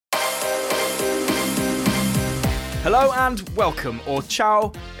Hello and welcome, or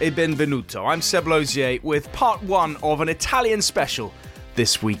ciao e benvenuto. I'm Seb Lozier with part one of an Italian special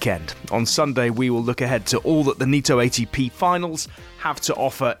this weekend. On Sunday, we will look ahead to all that the Nitto ATP finals have to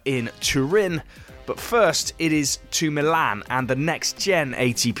offer in Turin. But first, it is to Milan and the NextGen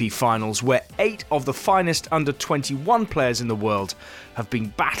ATP finals, where 8 of the finest under-21 players in the world have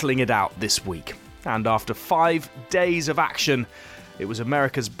been battling it out this week. And after 5 days of action, it was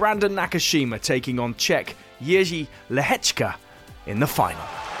America's Brandon Nakashima taking on Czech Jerzy Lehečka in the final.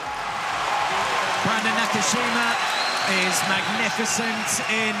 Brandon Nakashima is magnificent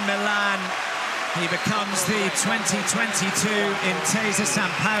in Milan. He becomes the 2022 Intesa San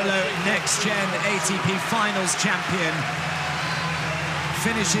Paolo NextGen ATP Finals champion.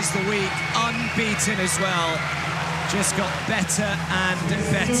 Finishes the week unbeaten as well. Just got better and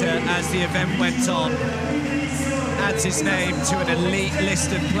better as the event went on. Adds his name to an elite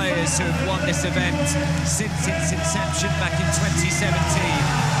list of players who have won this event since its inception back in 2017.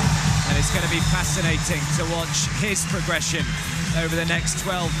 And it's going to be fascinating to watch his progression over the next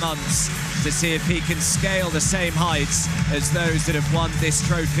 12 months to see if he can scale the same heights as those that have won this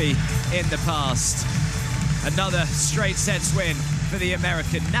trophy in the past. Another straight sets win for the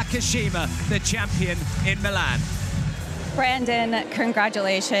American. Nakashima, the champion in Milan. Brandon,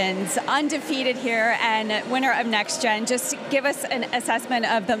 congratulations. Undefeated here and winner of NextGen. Just give us an assessment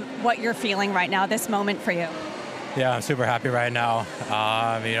of what you're feeling right now, this moment for you. Yeah, I'm super happy right now.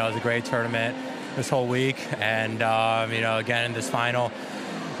 It was a great tournament this whole week. And, again, in this final,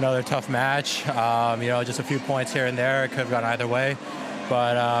 another tough match. Just a few points here and there. It could have gone either way.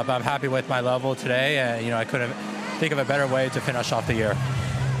 But I'm happy with my level today. And, I couldn't think of a better way to finish off the year.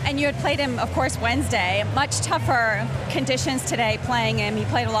 And you had played him, of course, Wednesday. Much tougher conditions today playing him. He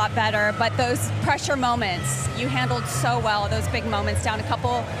played a lot better. But those pressure moments, you handled so well, those big moments, down a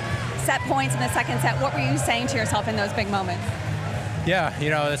couple set points in the second set. What were you saying to yourself in those big moments? Yeah,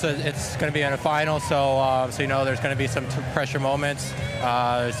 it's going to be in a final, so there's going to be some pressure moments.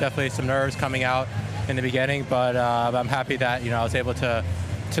 There's definitely some nerves coming out in the beginning, but I'm happy that, I was able to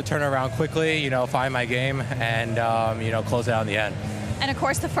turn around quickly, find my game, and, close it out in the end. And of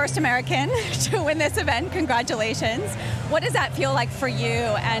course, the first American to win this event. Congratulations. What does that feel like for you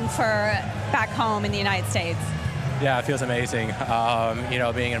and for back home in the United States? Yeah, it feels amazing.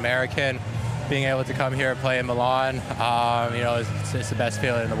 Being an American, being able to come here and play in Milan, it's the best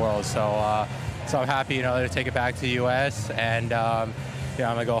feeling in the world. So I'm happy, to take it back to the U.S. and I'm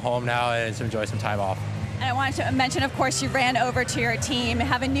gonna go home now and enjoy some time off. And I wanted to mention, of course, you ran over to your team,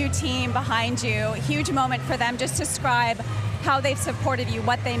 have a new team behind you. Huge moment for them. Just describe how they've supported you,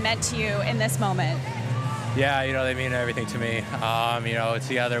 what they meant to you in this moment. Yeah, they mean everything to me.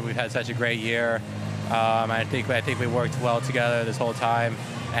 Together we've had such a great year. I think we worked well together this whole time,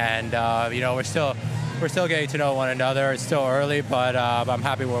 and we're still getting to know one another. It's still early, but I'm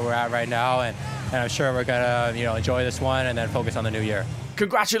happy where we're at right now, and I'm sure we're gonna enjoy this one and then focus on the new year.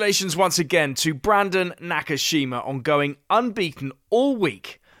 Congratulations once again to Brandon Nakashima on going unbeaten all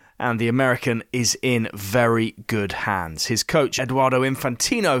week. And the American is in very good hands. His coach, Eduardo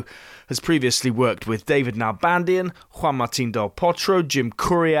Infantino, has previously worked with David Nalbandian, Juan Martín del Potro, Jim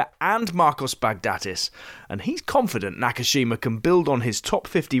Courier, and Marcos Baghdatis. And he's confident Nakashima can build on his top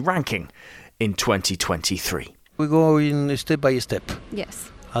 50 ranking in 2023. We go in step by step.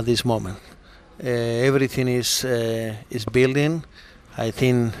 Yes. At this moment. Everything is building. I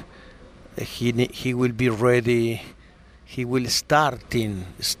think he will be ready. He will starting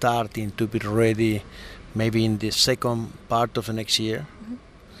to be ready maybe in the second part of the next year.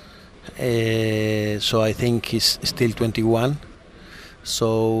 So I think he's still 21.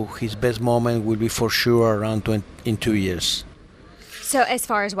 So his best moment will be for sure around in 2 years. So as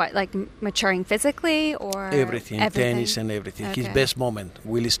far as what, like maturing physically or everything? Tennis and everything. Okay. His best moment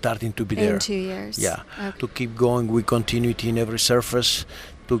will starting to be there. In 2 years. Yeah. Okay. To keep going with continuity in every surface,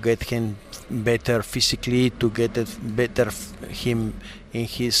 to get him better physically, to get better him in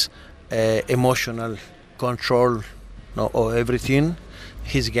his emotional control of everything.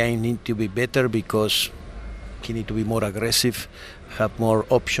 His game need to be better because he need to be more aggressive, have more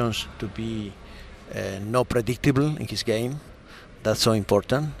options to be not predictable in his game. That's so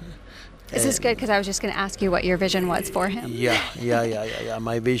important. This is good because I was just going to ask you what your vision was for him. Yeah.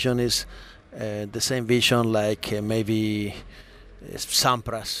 My vision is the same vision like maybe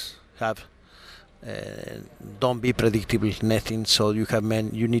Sampras have. Don't be predictable, nothing. So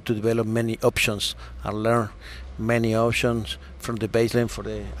you need to develop many options and learn many options from the baseline for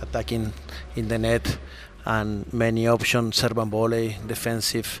the attacking in the net, and many options, serve and volley,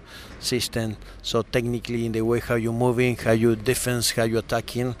 defensive system. So technically in the way how you're moving, how you defense, how you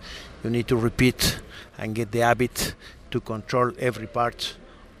attacking, You need to repeat and get the habit to control every part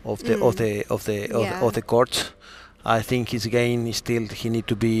of the court. I think his game is still, he need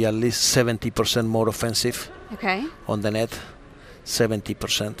to be at least 70% more offensive on the net,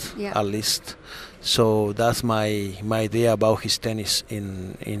 70% at least. So that's my idea about his tennis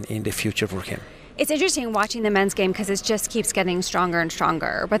in the future for him. It's interesting watching the men's game because it just keeps getting stronger and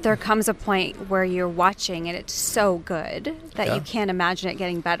stronger. But there comes a point where you're watching and it's so good that you can't imagine it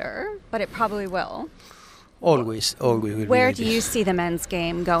getting better, but it probably will. Always will be. Where do you see the men's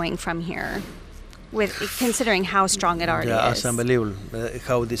game going from here, with considering how strong it already is? Yeah, it's unbelievable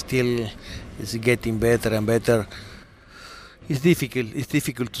how the still is getting better and better. It's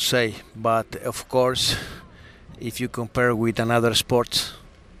difficult to say, but of course, if you compare with another sports,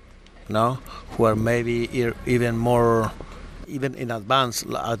 who are maybe even in advance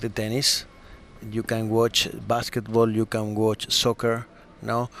at the tennis, you can watch basketball, you can watch soccer,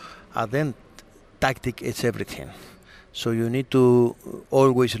 and then tactic is everything. So you need to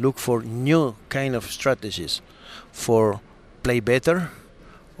always look for new kind of strategies for play better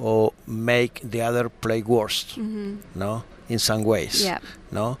or make the other play worse. In some ways.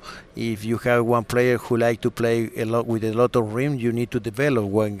 If you have one player who like to play a lot with a lot of rim, you need to develop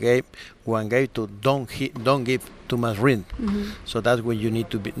one game to don't give too much rim. So that's when you need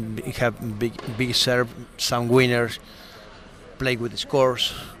to have big serve, some winners, play with the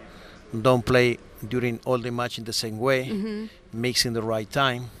scores, don't play during all the match in the same way, mixing the right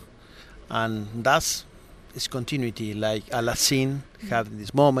time, and that's it's continuity. Like Alacin having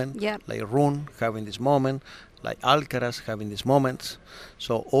this moment, like Rune having this moment, like Alcaraz having these moments.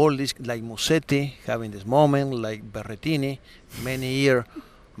 So all this, like Musetti having this moment, like Berrettini, many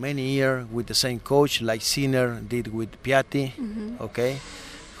year with the same coach, like Sinner did with Piatti,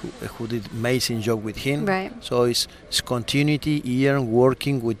 who did amazing job with him. Right. So it's continuity here,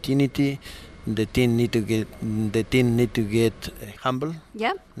 working with Trinity. The team need to get humble.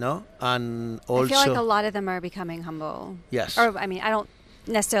 Yeah. No, and also I feel like a lot of them are becoming humble. Yes. Or I mean, I don't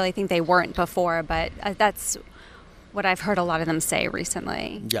necessarily think they weren't before, but that's what I've heard a lot of them say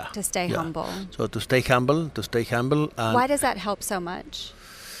recently. Yeah. To stay humble. So to stay humble. And why does that help so much?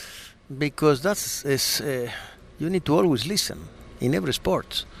 Because you need to always listen in every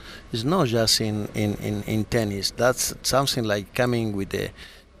sport. It's not just in tennis. That's something like coming with the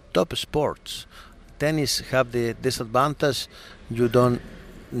top sports. Tennis have the disadvantage. You don't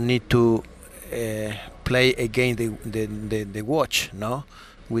need to play against the watch,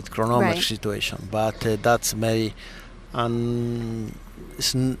 with chronometer situation. But that's very,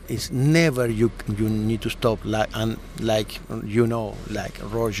 it's never you need to stop like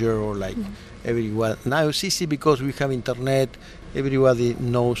Roger or like everyone. Now it's easy because we have internet. Everybody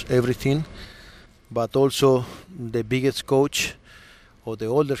knows everything. But also the biggest coach or the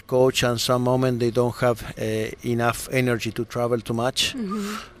older coach, and some moment they don't have enough energy to travel too much,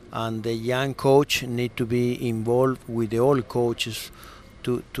 and the young coach need to be involved with the old coaches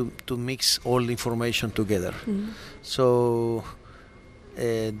to mix all the information together. So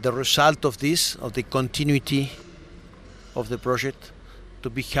the result of this, of the continuity of the project,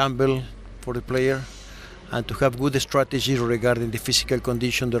 to be humble for the player and to have good strategies regarding the physical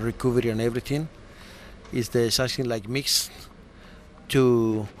condition, the recovery and everything, is something like mix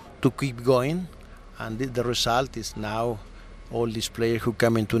to keep going, and the result is now all these players who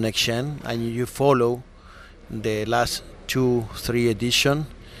come into NextGen, and you follow the last 2-3 edition.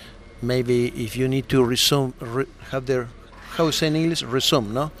 Maybe if you need to resume, how you say in English?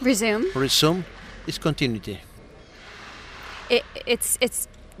 Resume, no? Resume is continuity. It's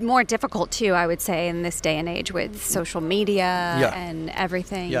more difficult too, I would say, in this day and age with social media and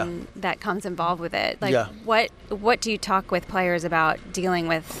everything that comes involved with it. Like, what do you talk with players about dealing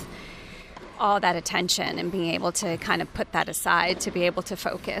with all that attention and being able to kind of put that aside to be able to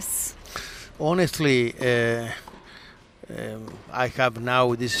focus? Honestly, I have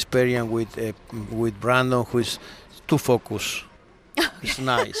now this experience with Brandon, who is too focused. It's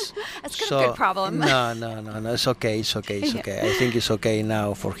nice. That's a good problem. No. It's okay. I think it's okay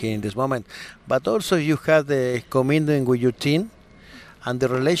now for him in this moment. But also you have the commitment with your team, and the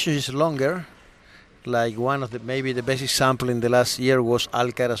relationship is longer. Like one of maybe the best example in the last year was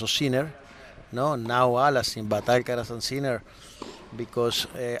Alcaraz or Sinner. No, now Alacin, but Alcaraz and Sinner, because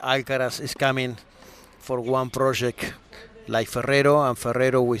Alcaraz is coming for one project like Ferrero, and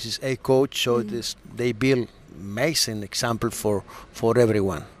Ferrero with his A coach, so they build amazing example for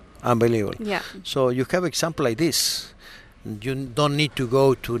everyone. Unbelievable. Yeah. So you have example like this. You don't need to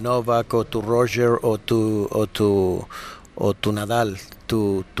go to Novak or to Roger or to Nadal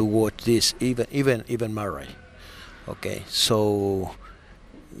to watch this. Even Murray. Okay. So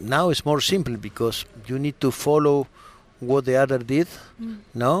now it's more simple because you need to follow what the other did,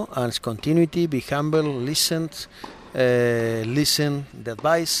 no? And it's continuity, be humble, listen the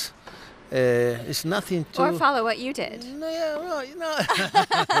advice. It's nothing to... Or follow what you did.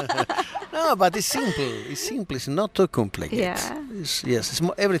 No, but it's simple. It's simple. It's not too complicated. Yeah.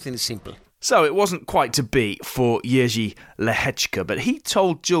 Everything is simple. So it wasn't quite to be for Jerzy Lehečka, but he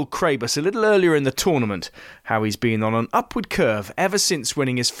told Jill Krabus a little earlier in the tournament how he's been on an upward curve ever since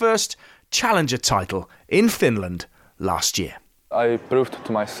winning his first challenger title in Finland last year. I proved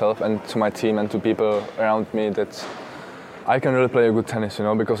to myself and to my team and to people around me that I can really play a good tennis,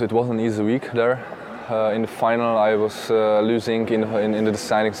 because it was an easy week there. In the final I was losing in the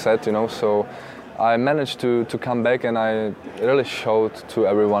deciding set, so I managed to come back, and I really showed to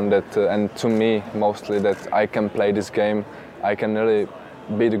everyone that, and to me mostly, that I can play this game. I can really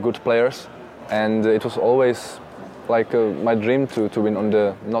be the good players, and it was always like my dream to win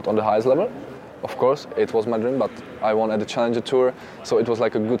not on the highest level. Of course, it was my dream, but I won at the Challenger Tour, so it was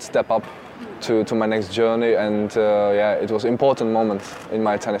like a good step up to my next journey, and it was an important moment in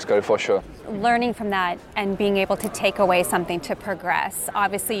my tennis career for sure. Learning from that and being able to take away something to progress.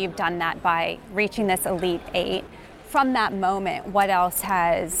 Obviously, you've done that by reaching this Elite Eight. From that moment, what else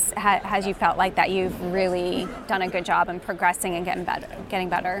has you felt like that you've really done a good job in progressing and getting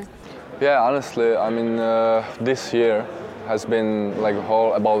better? Yeah, honestly, I mean, this year has been like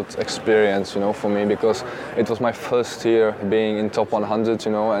all about experience, for me, because it was my first year being in top 100,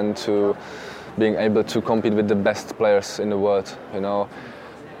 and to being able to compete with the best players in the world,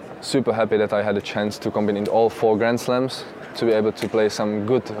 Super happy that I had a chance to compete in all 4 Grand Slams, to be able to play some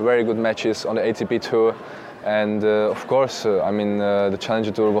very good matches on the ATP Tour. And of course, the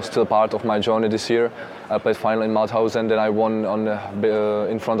Challenger Tour was still part of my journey this year. I played final in Mauthausen, then I won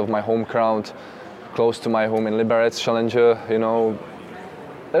in front of my home crowd, close to my home in Liberec Challenger.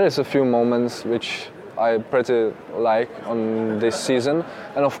 There is a few moments which I pretty like on this season,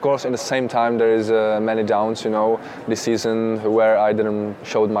 and of course in the same time there is many downs, this season where I didn't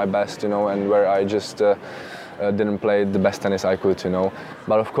show my best, and where I just didn't play the best tennis I could,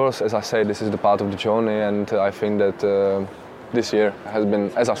 But of course, as I say, this is the part of the journey, and I think that this year has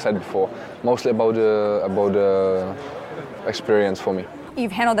been, as I said before, mostly about the experience for me.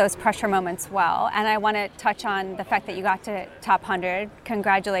 You've handled those pressure moments well, and I want to touch on the fact that you got to top 100.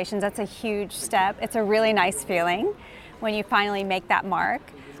 Congratulations, that's a huge step. It's a really nice feeling when you finally make that mark.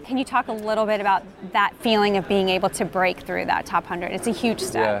 Can you talk a little bit about that feeling of being able to break through that top 100? It's a huge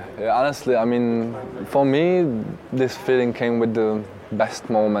step. Yeah, honestly, for me, this feeling came with the best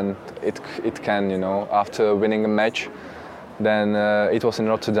moment it can, after winning a match. Then it was in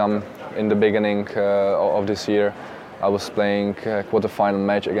Rotterdam in the beginning of this year. I was playing a quarter-final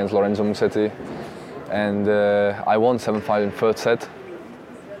match against Lorenzo Musetti, and I won 7-5 in third set.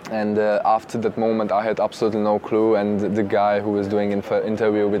 And after that moment, I had absolutely no clue. And the guy who was doing an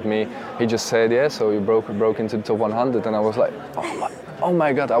interview with me, he just said, "Yeah, so you broke into the top 100." And I was like, "Oh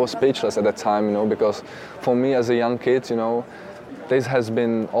my God!" I was speechless at that time, because for me as a young kid, this has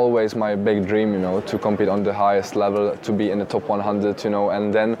been always my big dream, to compete on the highest level, to be in the top 100,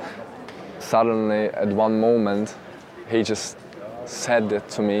 And then suddenly, at one moment, he just said it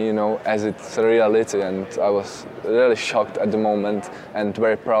to me, as it's a reality, and I was really shocked at the moment and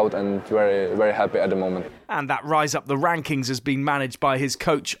very proud and very, very happy at the moment. And that rise up the rankings has been managed by his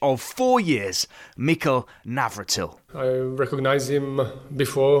coach of 4 years, Mikkel Navratil. I recognize him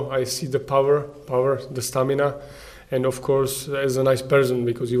before. I see the power, the stamina, and of course as a nice person,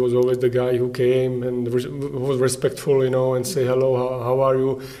 because he was always the guy who came and was respectful, and say hello, how are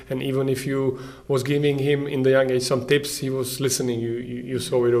you? And even if you was giving him in the young age some tips, he was listening. You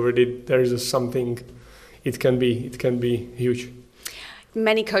saw it already. There is something. It can be huge.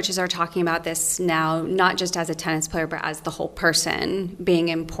 Many coaches are talking about this now, not just as a tennis player, but as the whole person being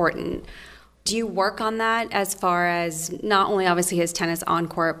important. Do you work on that as far as not only obviously his tennis on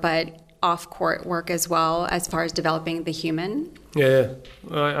court, but off-court work as well, as far as developing the human? Yeah,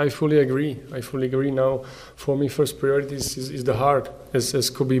 I fully agree. Now, for me, first priority is the heart, as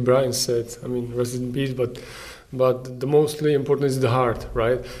Kobe Bryant said. Rest in peace, but the mostly important is the heart,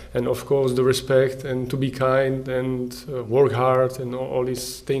 right? And of course, the respect and to be kind and work hard and all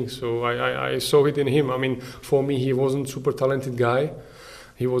these things. So I saw it in him. For me, he wasn't super talented guy.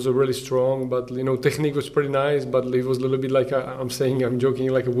 He was a really strong, but technique was pretty nice. But he was a little bit like I'm joking,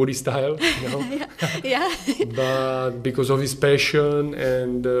 like a Woody style, Yeah. But because of his passion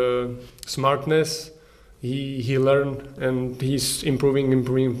and smartness, he learned and he's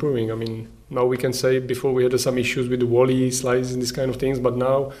improving. Now we can say before we had some issues with the volley slides and these kind of things, but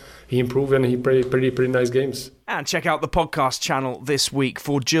now he improved and he played pretty nice games. And check out the podcast channel this week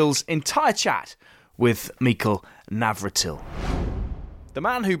for Jill's entire chat with Mikkel Navratil. The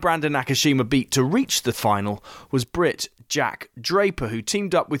man who Brandon Nakashima beat to reach the final was Brit Jack Draper, who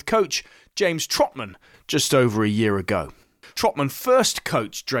teamed up with coach James Trotman just over a year ago. Trotman first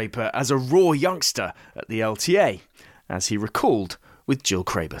coached Draper as a raw youngster at the LTA, as he recalled with Jill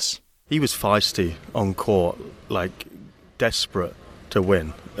Krabus. He was feisty on court, like desperate to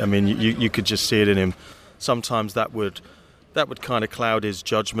win. I mean, you could just see it in him. Sometimes that would kind of cloud his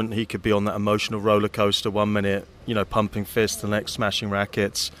judgment. He could be on that emotional roller coaster 1 minute, pumping fists, the next smashing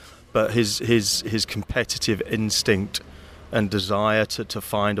rackets. But his competitive instinct and desire to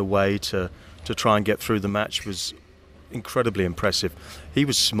find a way to try and get through the match was incredibly impressive. He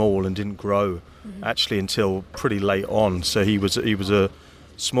was small and didn't grow actually until pretty late on. So he was a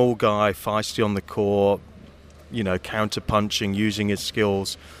small guy, feisty on the court, counter-punching, using his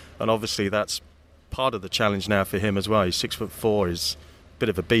skills. And obviously that's part of the challenge now for him as well. He's 6'4", he's a bit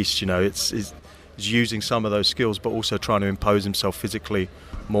of a beast, he's using some of those skills but also trying to impose himself physically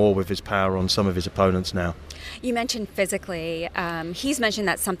more with his power on some of his opponents now. You mentioned physically. He's mentioned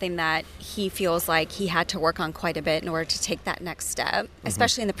that's something that he feels like he had to work on quite a bit in order to take that next step,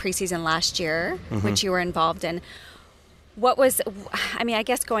 especially in the preseason last year, which you were involved in. I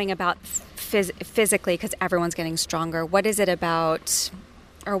guess going about physically, because everyone's getting stronger, what is it about,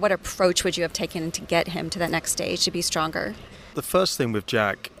 or what approach would you have taken to get him to that next stage to be stronger? The first thing with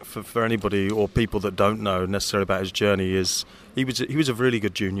Jack, for anybody or people that don't know necessarily about his journey, is he was a really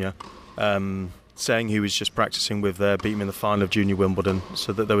good junior. Saying he was just practicing with beat him in the final of Junior Wimbledon,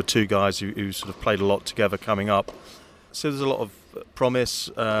 so that there were two guys who sort of played a lot together coming up. So there's a lot of promise,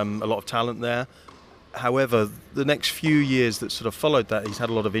 a lot of talent there. However, the next few years that sort of followed that, he's had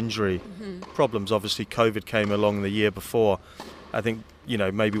a lot of injury problems. Obviously, COVID came along the year before. I think,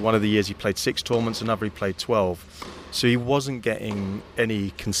 maybe one of the years he played 6 tournaments, another he played 12. So he wasn't getting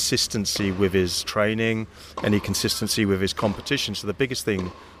any consistency with his training, any consistency with his competition. So the biggest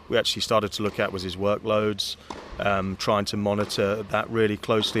thing we actually started to look at was his workloads, trying to monitor that really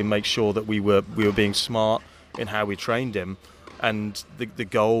closely and make sure that we were being smart in how we trained him. And the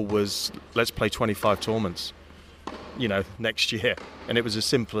goal was, let's play 25 tournaments, next year. And it was as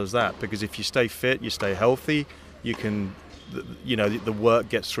simple as that, because if you stay fit, you stay healthy, you can, the work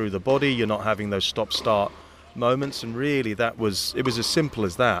gets through the body, you're not having those stop-start moments. And really it was as simple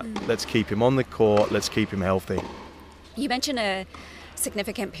as that. Let's keep him on the court, let's keep him healthy. You mentioned a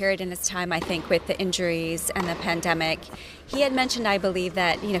significant period in his time, I think, with the injuries and the pandemic. He had mentioned, I believe,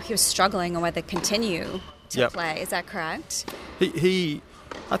 that he was struggling on whether to continue to play. Is that correct? He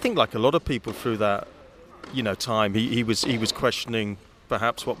I think, like a lot of people through that time, he was questioning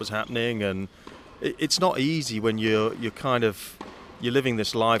perhaps what was happening. And it's not easy when you're living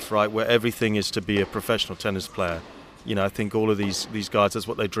this life, right, where everything is to be a professional tennis player. I think all of these guys, that's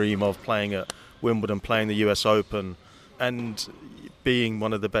what they dream of, playing at Wimbledon, playing the US Open, and being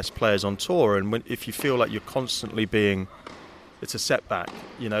one of the best players on tour. And if you feel like you're constantly it's a setback,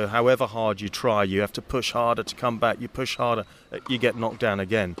 however hard you try, you have to push harder to come back, you push harder, you get knocked down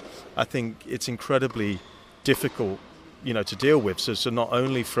again. I think it's incredibly difficult, to deal with. So not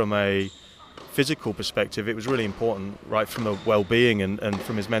only from a physical perspective, it was really important, right, from the well-being and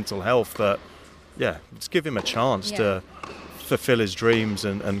from his mental health, that, let's give him a chance to fulfill his dreams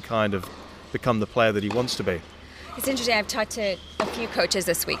and kind of become the player that he wants to be. It's interesting. I've talked to a few coaches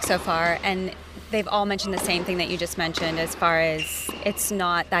this week so far, and they've all mentioned the same thing that you just mentioned, as far as it's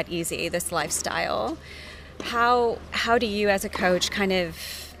not that easy, this lifestyle. How do you as a coach kind of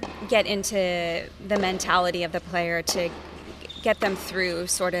get into the mentality of the player to get them through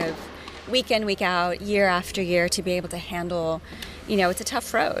sort of week in, week out, year after year, to be able to handle, it's a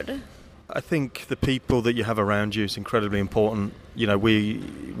tough road? I think the people that you have around you is incredibly important.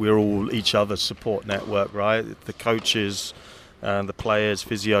 We're all each other's support network, right? The coaches, the players,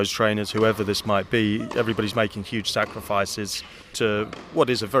 physios, trainers, whoever this might be, everybody's making huge sacrifices to what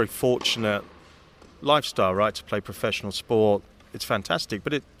is a very fortunate lifestyle, right? To play professional sport. It's fantastic,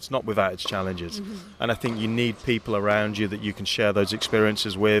 but it's not without its challenges. And I think you need people around you that you can share those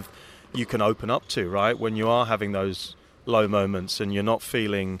experiences with, you can open up to, right? When you are having those low moments and you're not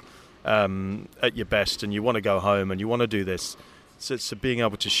feeling at your best and you want to go home and you want to do this. So being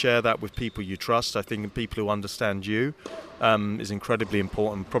able to share that with people you trust, I think, and people who understand you, is incredibly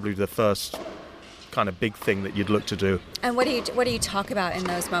important. Probably the first kind of big thing that you'd look to do. And what do you talk about in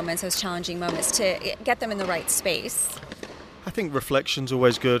those moments, those challenging moments, to get them in the right space? I think reflection's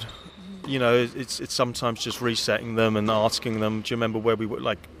always good. It's sometimes just resetting them and asking them, do you remember where we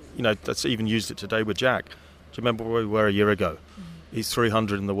were? That's even used it today with Jack. Do you remember where we were a year ago? He's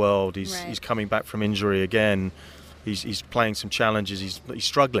 300 in the world. He's coming back from injury again. He's playing some challenges. He's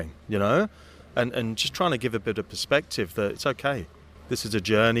struggling, you know, and just trying to give a bit of perspective that it's okay. This is a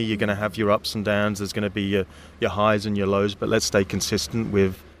journey. You're going to have your ups and downs. There's going to be your highs and your lows, but let's stay consistent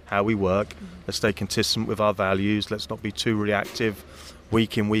with how we work. Let's stay consistent with our values. Let's not be too reactive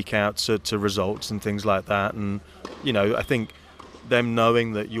week in, week out to results and things like that. And, you know, I think them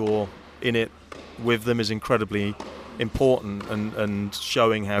knowing that you're in it with them is incredibly important, and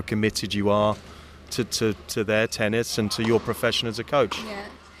showing how committed you are to their tennis and to your profession as a coach. Yeah.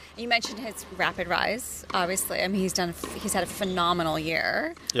 You mentioned his rapid rise, obviously. I mean, he's had a phenomenal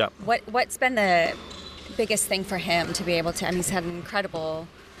year. Yeah. What's been the biggest thing for him to be able to, I mean, he's had an incredible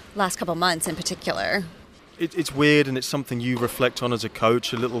last couple months in particular. It's weird, and it's something you reflect on as a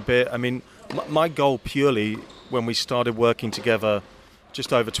coach a little bit. I mean, my goal purely when we started working together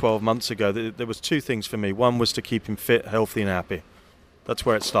just over 12 months ago, there was two things for me. One was to keep him fit, healthy and happy. That's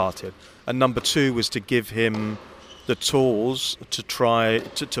where it started. And number two was to give him the tools to try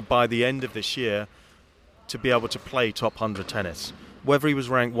to by the end of this year to be able to play top 100 tennis. Whether he was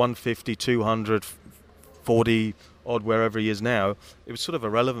ranked 150, 200, 40 odd, wherever he is now, it was sort of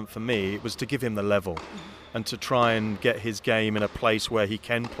irrelevant for me. It was to give him the level and to try and get his game in a place where he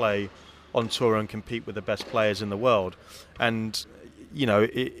can play on tour and compete with the best players in the world. And, you know,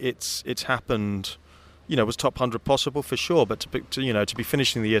 it's happened. You know, was top 100 possible for sure, but to be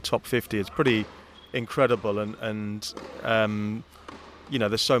finishing the year top 50, it's pretty incredible, and you know,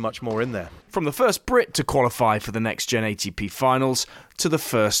 there's so much more in there. From the first Brit to qualify for the NextGen ATP finals to the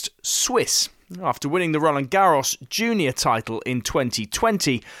first Swiss. After winning the Roland Garros junior title in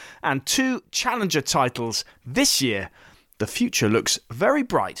 2020 and 2 challenger titles this year, the future looks very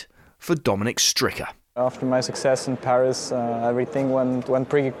bright for Dominic Stricker. After my success in Paris, everything went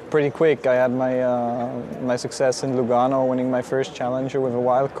pretty quick. I had my success in Lugano, winning my first challenger with a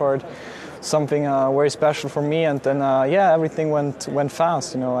wild card, something very special for me. And then everything went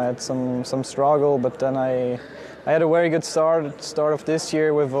fast. You know, I had some struggle, but then I had a very good start of this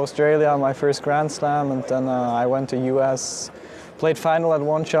year with Australia, my first Grand Slam, and then I went to US. Played final at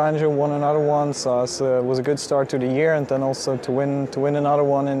one challenger, won another one, so it was a good start to the year. And then also to win another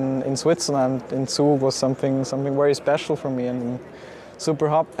one in Switzerland, in Zug, was something very special for me. And I'm super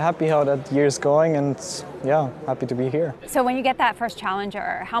happy how that year's going, and happy to be here. So when you get that first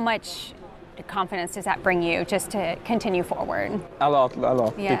challenger, how much confidence does that bring you just to continue forward? A lot.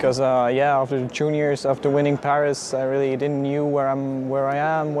 Yeah. Because after the juniors, after winning Paris, I really didn't know where I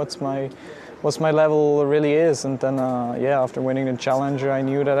am, what's my level really is, and then after winning the challenger, I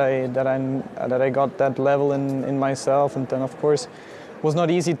knew that I got that level in myself, and then of course it was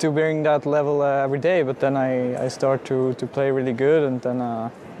not easy to bring that level every day, but then I started to play really good, and then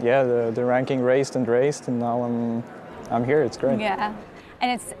the ranking raised, and now I'm here. It's great. Yeah,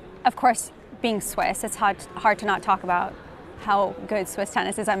 and it's, of course, being Swiss, it's hard to not talk about how good Swiss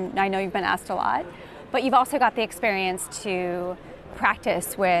tennis is. I know you've been asked a lot, but you've also got the experience to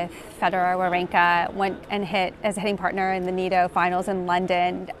practice with Federer, Wawrinka, went and hit as a hitting partner in the Nito finals in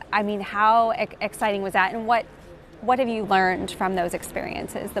London. I mean, how exciting was that, and what have you learned from those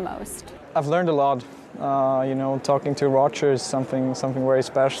experiences the most? I've learned a lot. Talking to Roger is something very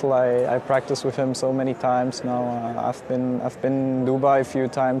special. I practiced with him so many times now. I've been in Dubai a few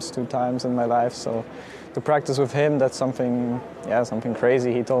times, 2 times in my life. So to practice with him, that's something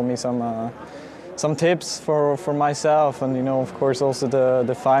crazy. He told me some tips for myself, and of course also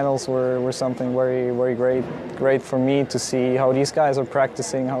the finals were something very great for me to see how these guys are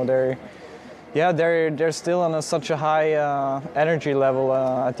practicing, how they're still on such a high energy level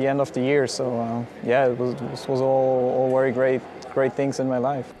at the end of the year. So it was all very great things in my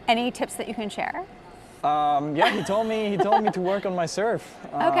life. Any tips that you can share? He told me to work on my serve.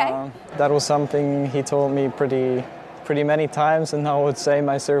 Okay. That was something he told me pretty many times, and I would say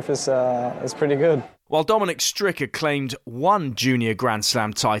my serve is pretty good. While Dominic Stricker claimed 1 junior Grand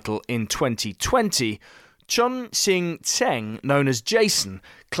Slam title in 2020, Chun Sing Tseng, known as Jason,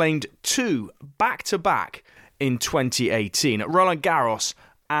 claimed 2 back-to-back in 2018 at Roland Garros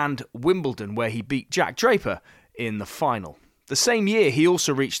and Wimbledon, where he beat Jack Draper in the final. The same year, he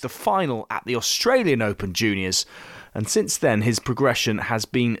also reached the final at the Australian Open Juniors, and since then his progression has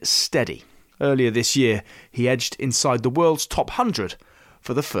been steady. Earlier this year, he edged inside the world's top 100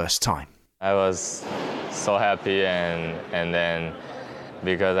 for the first time. I was so happy, and then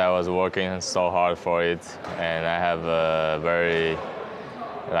because I was working so hard for it, and I have a very,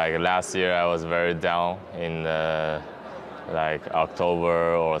 last year I was very down in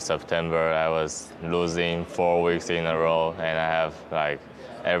October or September. I was losing 4 weeks in a row, and I have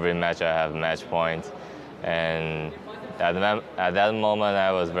every match I have match point, and at that moment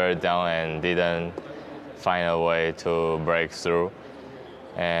I was very down and didn't find a way to break through.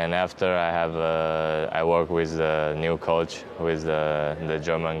 And after I work with the new coach, with the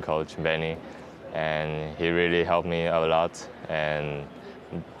German coach Benny, and he really helped me a lot and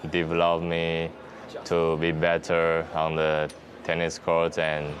developed me to be better on the tennis court,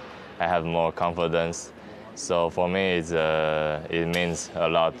 and I have more confidence. So for me, it means a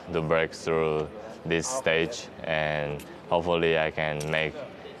lot to break through this stage, and hopefully I can make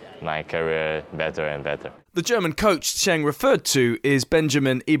my career better and better. The German coach Cheng referred to is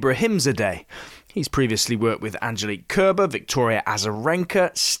Benjamin Ibrahimzadeh. He's previously worked with Angelique Kerber, Victoria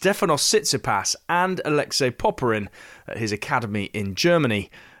Azarenka, Stefanos Tsitsipas and Alexei Popyrin at his academy in Germany,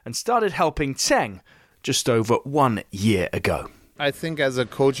 and started helping Cheng just over 1 year ago. I think as a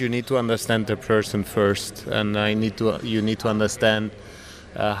coach you need to understand the person first, and you need to understand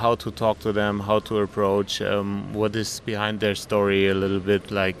how to talk to them, how to approach, what is behind their story a little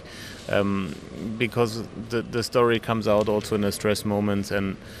bit, like because the story comes out also in the stress moments,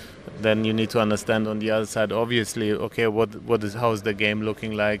 and then you need to understand on the other side, obviously, okay, how is the game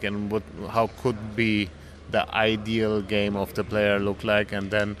looking like, and how could be the ideal game of the player look like, and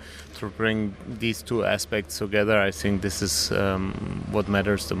then to bring these two aspects together, I think this is what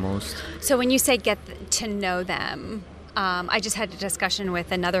matters the most. So when you say get to know them, I just had a discussion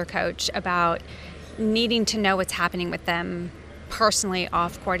with another coach about needing to know what's happening with them personally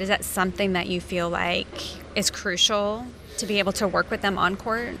off court. Is that something that you feel like is crucial to be able to work with them on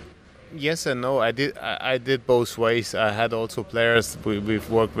court? Yes and no. I did both ways. I had also players we've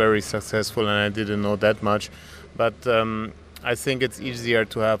worked very successful, and I didn't know that much. But I think it's easier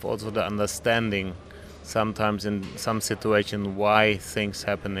to have also the understanding sometimes in some situation why things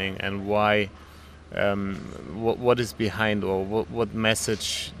happening and why what is behind, or what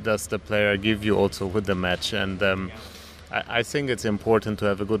message does the player give you also with the match. And I think it's important to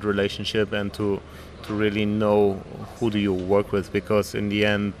have a good relationship and to really know who do you work with, because in the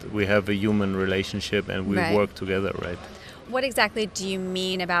end we have a human relationship and we work together, right? What exactly do you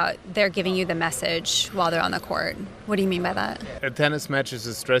mean about they're giving you the message while they're on the court? What do you mean by that? A tennis match is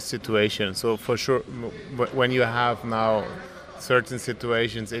a stress situation, so for sure when you have now certain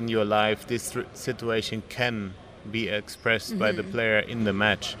situations in your life, this situation can be expressed by the player in the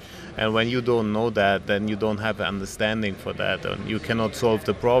match. And when you don't know that, then you don't have an understanding for that, and you cannot solve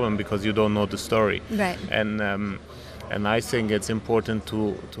the problem because you don't know the story. Right. And I think it's important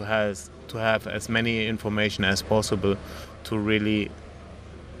to have as many information as possible to really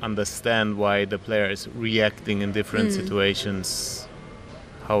understand why the player is reacting in different situations,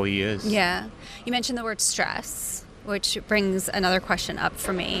 how he is. Yeah. You mentioned the word stress, which brings another question up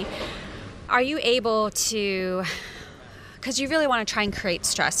for me. Are you able to, because you really want to try and create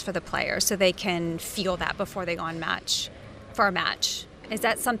stress for the player so they can feel that before they go on for a match. Is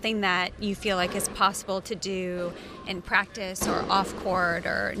that something that you feel like is possible to do in practice or off court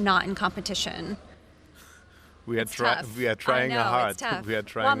or not in competition? We are trying hard. It's tough. We are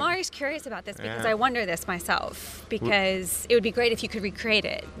trying. Well, I'm always curious about this because I wonder this myself, because it would be great if you could recreate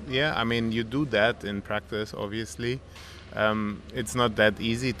it. Yeah, I mean, you do that in practice, obviously. It's not that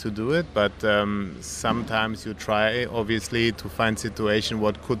easy to do it, but sometimes you try, obviously, to find situation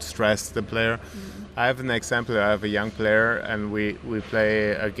what could stress the player. I have an example. I have a young player, and we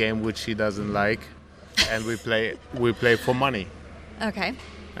play a game which he doesn't like, and we play for money. Okay.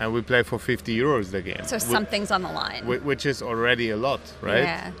 And we play for 50 euros the game. So something's on the line. Which is already a lot, right?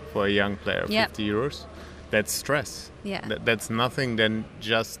 Yeah. For a young player, 50 euros. That's stress. Yeah. That's nothing than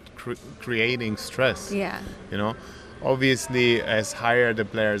just creating stress. Yeah. You know? Obviously, as higher the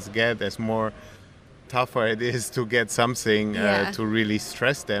players get, as more tougher it is to get something to really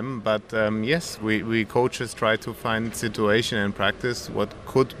stress them. But yes, we coaches try to find situation in practice what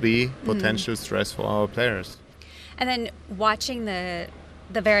could be potential stress for our players. And then watching the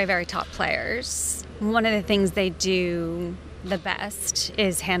very, very top players, one of the things they do the best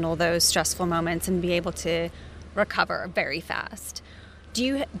is handle those stressful moments and be able to recover very fast. Do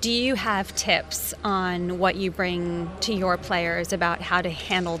you have tips on what you bring to your players about how to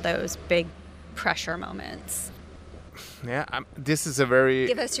handle those big pressure moments? Yeah, this is a very...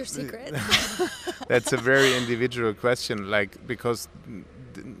 Give us your secret. That's a very individual question, because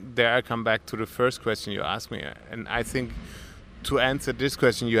there I come back to the first question you asked me, and I think to answer this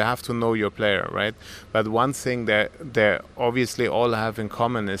question you have to know your player, right? But one thing that they obviously all have in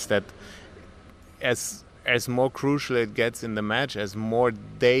common is that as more crucial it gets in the match, as more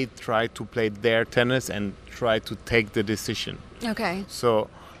they try to play their tennis and try to take the decision. Okay. So,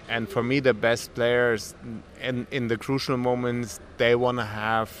 and for me, the best players in the crucial moments, they want to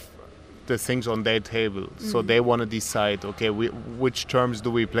have the things on their table. So they want to decide, okay, which terms do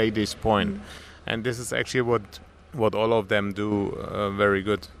we play this point? And this is actually what all of them do very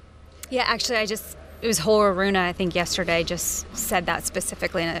good. Yeah, actually, it was Holo Runa, I think, yesterday just said that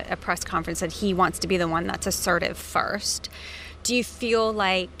specifically in a press conference, that he wants to be the one that's assertive first. Do you feel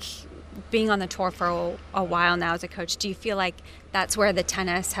like, being on the tour for a while now as a coach, do you feel like that's where the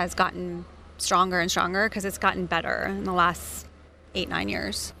tennis has gotten stronger and stronger? Because it's gotten better in the last 8-9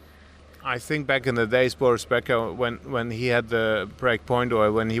 years. I think back in the days, Boris Becker, when he had the break point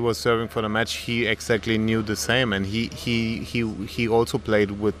or when he was serving for the match, he exactly knew the same, and he also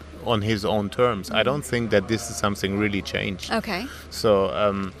played on his own terms. I don't think that this is something really changed. Okay.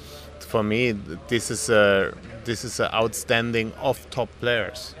 So for me, this is a outstanding of top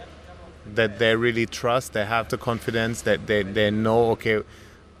players that they really trust. They have the confidence that they know, okay,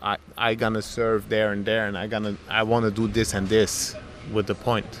 I gonna serve there and there, and I want to do this and this with the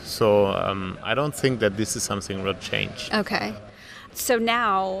point. So I don't think that this is something that changed. Okay. So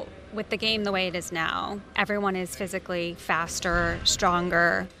now, with the game the way it is now, everyone is physically faster,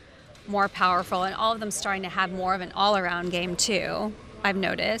 stronger, more powerful, and all of them starting to have more of an all-around game too, I've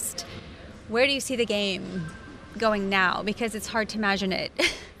noticed. Where do you see the game going now? Because it's hard to imagine it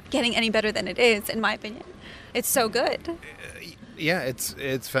getting any better than it is, in my opinion. It's so good. Yeah,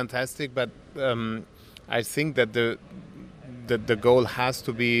 it's fantastic, but I think that the goal has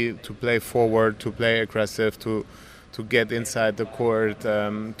to be to play forward, to play aggressive, to get inside the court,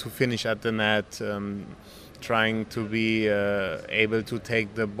 to finish at the net, trying to be able to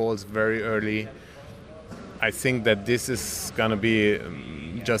take the balls very early. I think that this is gonna be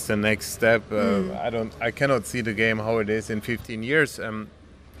just the next step. I cannot see the game how it is in 15 years,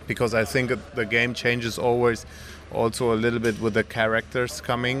 because I think the game changes always, also a little bit with the characters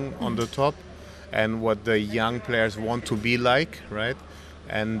coming on the top, and what the young players want to be like, right?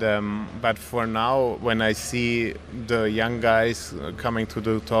 And but for now, when I see the young guys coming to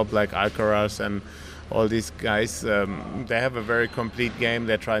the top, like Alcaraz and all these guys, they have a very complete game.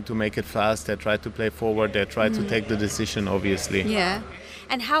 They try to make it fast. They try to play forward. They try to take the decision, obviously. Yeah.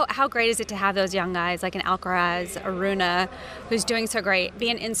 And how great is it to have those young guys like an Alcaraz, a Runa, who's doing so great, be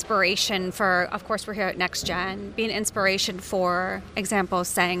an inspiration for, of course, we're here at NextGen, be an inspiration for example,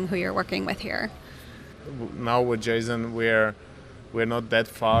 Seng, who you're working with here? Now with Jason, we're not that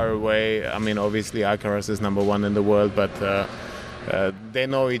far away. I mean, obviously Alcaraz is number one in the world, but they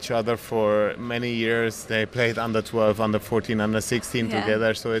know each other for many years. They played under 12, under 14, under 16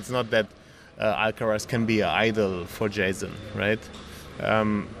 together, so it's not that Alcaraz can be an idol for Jason, right?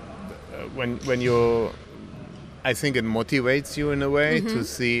 When you, I think it motivates you in a way to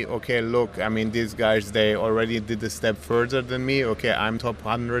see, okay, look, I mean, these guys, they already did a step further than me. Okay, I'm top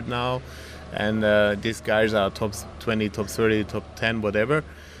 100 now, and these guys are top 20, top 30, top 10, whatever.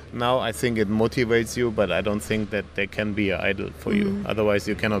 Now I think it motivates you, but I don't think that they can be an idol for you. Otherwise,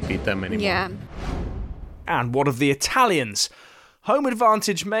 you cannot beat them anymore. Yeah. And what of the Italians? Home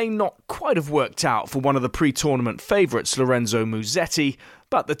advantage may not quite have worked out for one of the pre-tournament favourites, Lorenzo Musetti,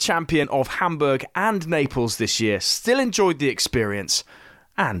 but the champion of Hamburg and Naples this year still enjoyed the experience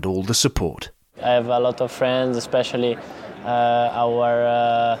and all the support. I have a lot of friends, especially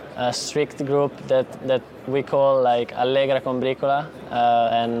our strict group that we call like Allegra Combricola,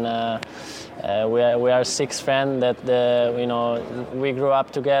 and we are 6 friends that we grew up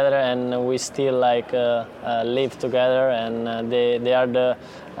together and we still live together, and they are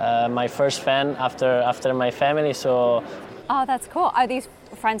my first fan after my family. So. Oh, that's cool. Are these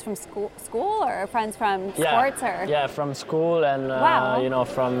friends from school or friends from sports? Or? Yeah, from school and wow.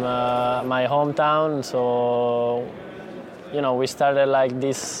 From my hometown. So. We started like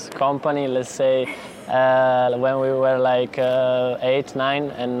this company, let's say, when we were like 8,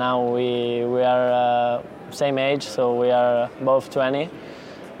 9, and now we are same age, so we are both 20,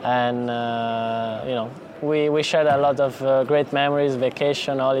 and we shared a lot of great memories,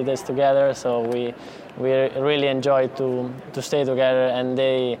 vacation, holidays together. So we really enjoy to stay together, and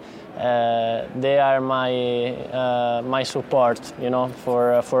they are my support,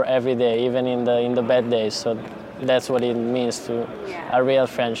 for every day, even in the bad days. So. That's what it means to a real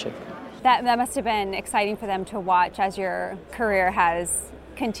friendship. That must have been exciting for them to watch as your career has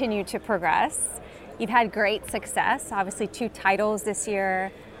continued to progress. You've had great success, obviously 2 titles this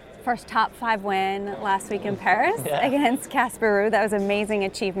year, first top 5 win last week in Paris against Casper Ruud. That was an amazing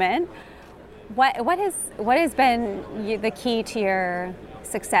achievement. What has been the key to your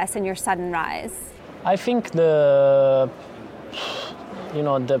success and your sudden rise? I think the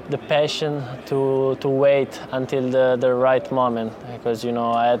passion to wait until the right moment, because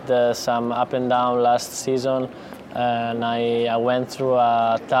I had some up and down last season, and I went through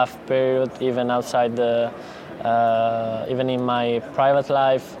a tough period, even outside even in my private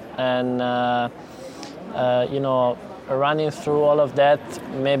life, and running through all of that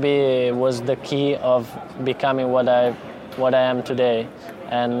maybe was the key of becoming what I am today.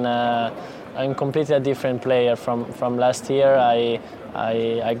 And I'm completely a different player from last year.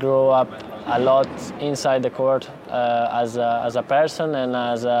 I grew up a lot inside the court as a person and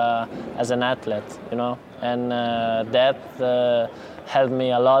as an athlete, and that helped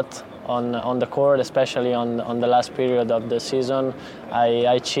me a lot on the court, especially on the last period of the season. I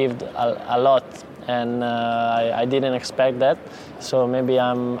achieved a lot, and I didn't expect that. So maybe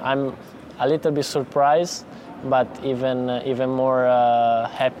I'm a little bit surprised, but even more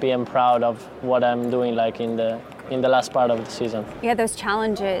happy and proud of what I'm doing, like in the last part of the season. Yeah, those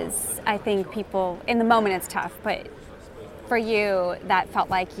challenges, I think people, in the moment it's tough, but for you, that felt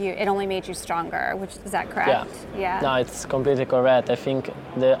like it only made you stronger, is that correct? Yeah. No, it's completely correct. I think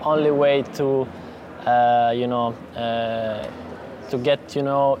the only way to, to get,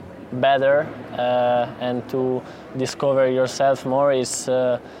 better and to discover yourself more is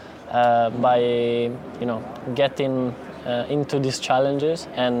by, getting into these challenges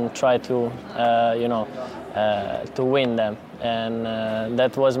and try to, to win them. And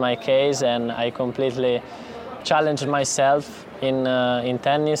that was my case, and I completely challenged myself in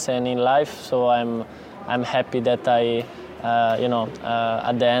tennis and in life. So I'm happy that at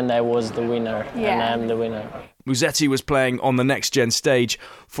the end I was the winner, and I'm the winner. Musetti was playing on the NextGen stage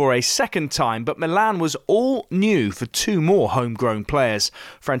for a second time, but Milan was all new for two more homegrown players,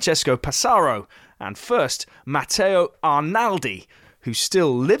 Francesco Passaro and first Matteo Arnaldi, who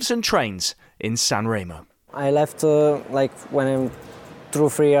still lives and trains in Sanremo. I left when I'm through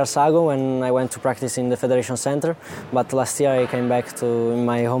 3 years ago when I went to practice in the Federation Center, but last year I came back to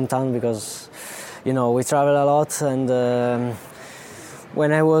my hometown because we travel a lot, and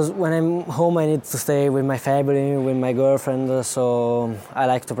when I'm home I need to stay with my family, with my girlfriend, so I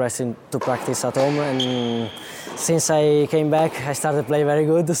like to practice at home, and since I came back I started to play very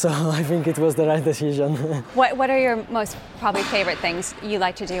good, so I think it was the right decision. What are your most probably favorite things you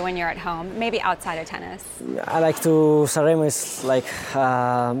like to do when you're at home, maybe outside of tennis? I like to, Sanremo is like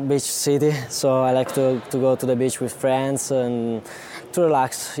a beach city, so I like to go to the beach with friends and to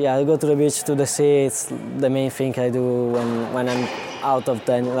relax. Yeah, I go to the beach, to the sea. It's the main thing I do when I'm out of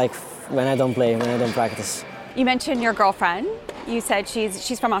tennis, like when I don't play, when I don't practice. You mentioned your girlfriend. You said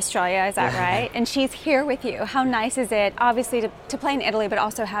she's from Australia, is that right? And she's here with you. How nice is it, obviously, to play in Italy, but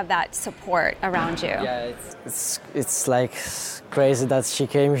also have that support around you? Yeah, it's like crazy that she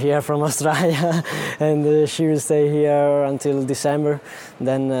came here from Australia and she will stay here until December.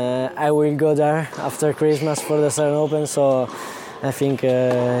 Then I will go there after Christmas for the Southern Open, so I think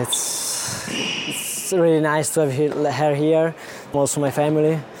it's really nice to have her here. Also my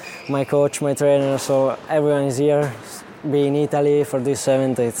family, my coach, my trainer, so everyone is here. Being in Italy for this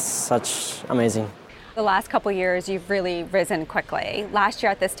event, it's such amazing. The last couple of years, you've really risen quickly. Last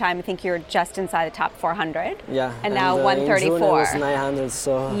year at this time, I think you were just inside the top 400. Yeah. And now 134. In June it was 900,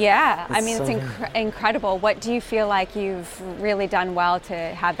 so... Yeah, I mean, it's incredible. What do you feel like you've really done well to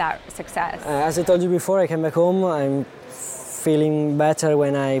have that success? As I told you before, I came back home. I'm feeling better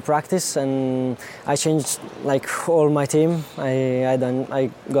when I practice, and I changed like all my team. I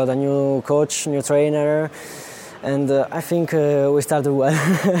got a new coach, new trainer, and I think we started well.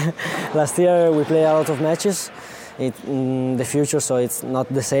 Last year we played a lot of matches in the future, so it's not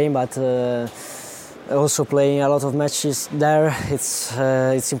the same, but also playing a lot of matches there,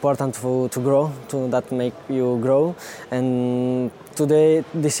 it's important to grow, that make you grow. And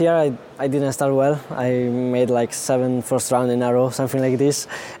this year I didn't start well. I made like 7 first round in a row, something like this,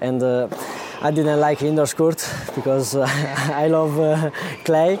 and I didn't like indoor court because I love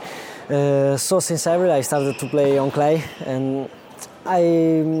clay. So since April I started to play on clay, and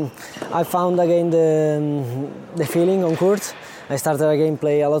I found again the feeling on court. I started again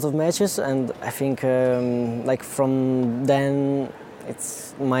play a lot of matches, and I think like from then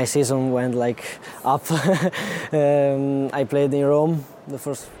my season went like up. I played in Rome, the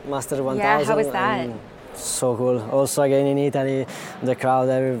first Master 1000. Yeah, how was that? So cool. Also again in Italy, the crowd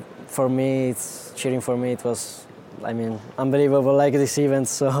cheering for me. It was, I mean, unbelievable, like this event.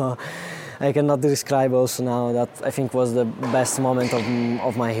 So I cannot describe also now that I think was the best moment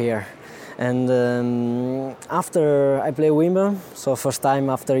of my year. And after I played Wimbledon, so first time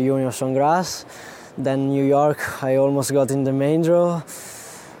after juniors on grass, then New York, I almost got in the main draw.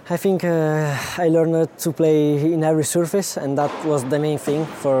 I think I learned to play in every surface, and that was the main thing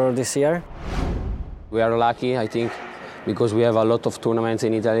for this year. We are lucky, I think, because we have a lot of tournaments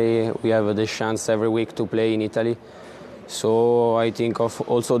in Italy. We have the chance every week to play in Italy. So I think of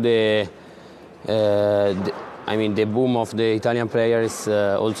also the boom of the Italian players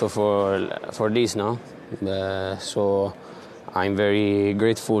also for this, no? So I'm very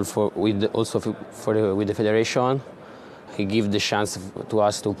grateful with the federation. He give the chance to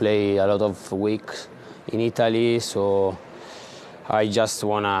us to play a lot of weeks in Italy. So I just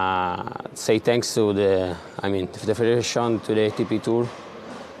wanna say thanks to the federation, to the ATP Tour,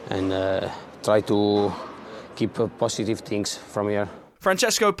 and try to keep positive things from here.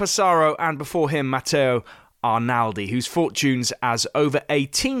 Francesco Passaro, and before him Matteo Arnaldi, whose fortunes as over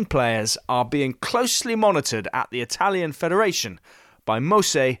 18 players are being closely monitored at the Italian Federation by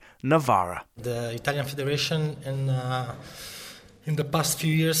Mose Navarra. The Italian Federation in the past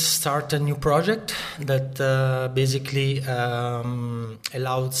few years started a new project that basically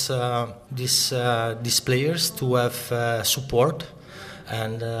allows these players to have support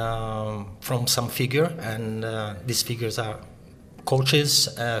and from some figure, and these figures are coaches,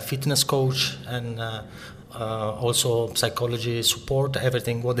 fitness coach, and also psychology support,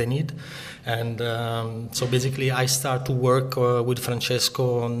 everything what they need. And so basically I start to work with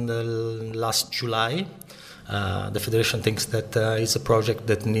Francesco on the last July. The federation thinks that it's a project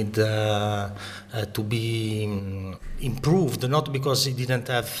that need to be improved, not because it didn't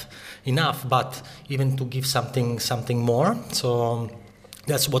have enough, but even to give something more. So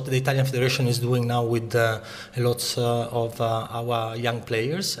that's what the Italian Federation is doing now with a lot of our young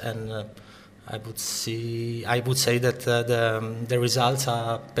players, and I would say that the results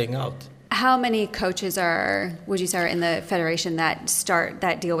are paying out. How many coaches would you say are in the federation that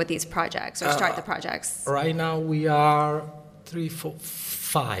deal with these projects or start the projects? Right now we are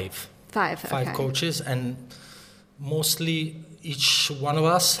 5 okay. coaches, and mostly each one of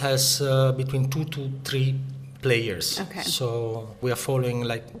us has between 2 to 3 players. Okay. So we are following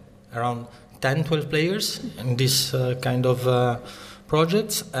like around 10-12 players in this kind of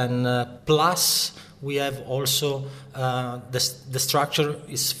projects, and plus we have also the structure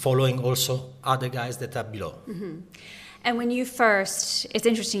is following also other guys that are below. Mm-hmm. And when you first, it's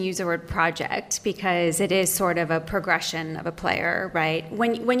interesting you use the word project because it is sort of a progression of a player, right?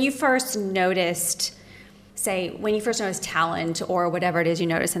 When you first noticed talent or whatever it is you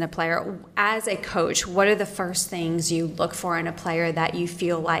notice in a player, as a coach, what are the first things you look for in a player that you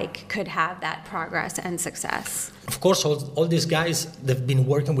feel like could have that progress and success? Of course, all these guys, they've been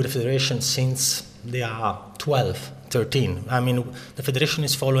working with the federation since they are 12, 13. I mean, the federation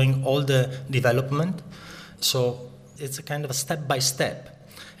is following all the development, so it's a kind of a step-by-step.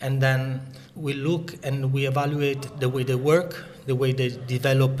 And then we look and we evaluate the way they work, the way they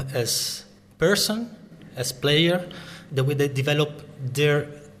develop as person, as player, the way they develop their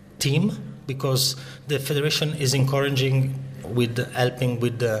team, because the federation is encouraging with helping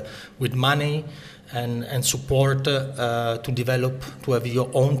with money and support to develop, to have your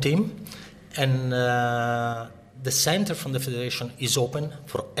own team. And the center from the federation is open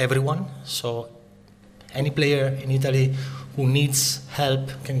for everyone, so any player in Italy who needs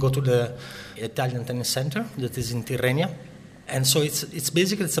help can go to the Italian Tennis Center that is in Tirrenia. And so it's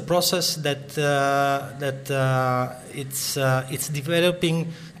basically a process that it's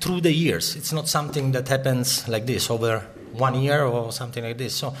developing through the years. It's not something that happens like this over 1 year or something like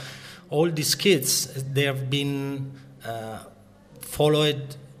this. So all these kids, they have been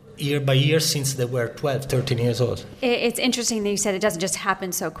followed year by year since they were 12, 13 years old. It's interesting that you said it doesn't just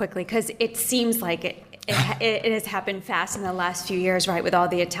happen so quickly, because it seems like it has happened fast in the last few years, right, with all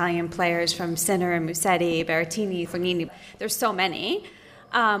the Italian players from Sinner and Musetti, Berrettini, Fognini. There's so many.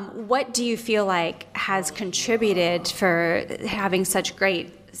 What do you feel like has contributed for having such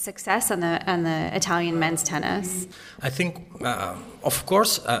great success on the Italian men's tennis? I think, of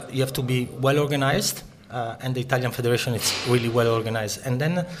course, you have to be well organized, and the Italian Federation is really well organized. And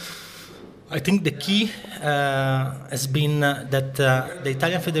then I think the key has been that the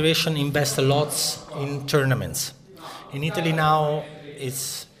Italian Federation invests a lot in tournaments. In Italy now,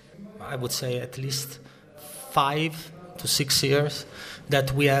 it's, I would say, at least 5 to 6 years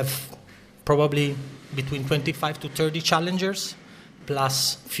that we have probably between 25 to 30 challengers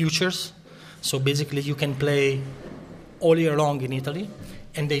plus futures. So basically you can play all year long in Italy.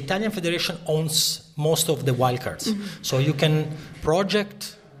 And the Italian Federation owns most of the wildcards. Mm-hmm. So you can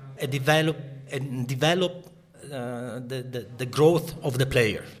project and develop the growth of the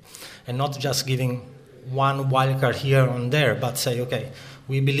player, and not just giving one wildcard here and there, but say, okay,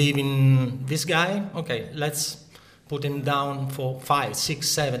 we believe in this guy, okay, let's put him down for 5, 6,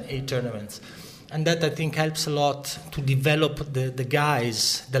 7, 8 tournaments. And that, I think, helps a lot to develop the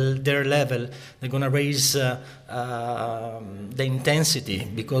guys, their level. They're going to raise the intensity,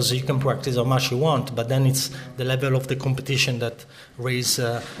 because you can practice how much you want, but then it's the level of the competition that raise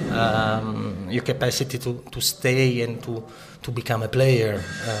your capacity to stay and to become a player.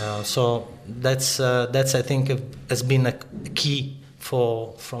 So that's I think has been a key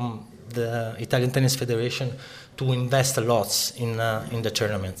from the Italian Tennis Federation to invest a lot in the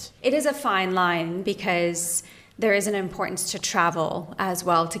tournaments. It is a fine line, because there is an importance to travel as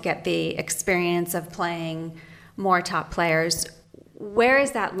well to get the experience of playing more top players. Where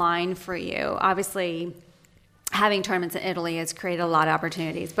is that line for you? Obviously, having tournaments in Italy has created a lot of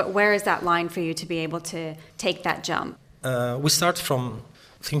opportunities, but where is that line for you to be able to take that jump? We start from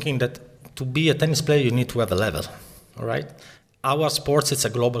thinking that to be a tennis player, you need to have a level, all right? Our sports, it's a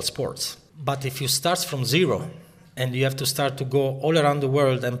global sport. But if you start from zero and you have to start to go all around the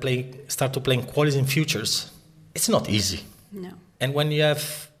world and start to playing qualies in futures, it's not easy. No. And when you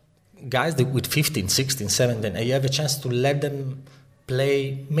have guys with 15, 16, 17, and you have a chance to let them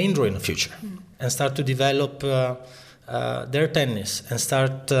play main draw in the future and start to develop their tennis and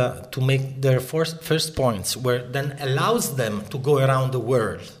start to make their first points, where then allows them to go around the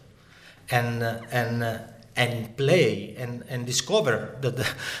world and play and discover that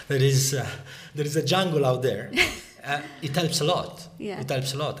there is a jungle out there. It helps a lot. Yeah. It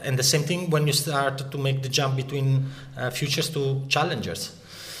helps a lot. And the same thing when you start to make the jump between futures to challengers.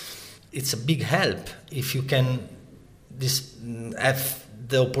 It's a big help if you can have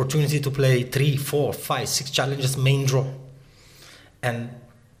the opportunity to play 3, 4, 5, 6 challenges main draw, and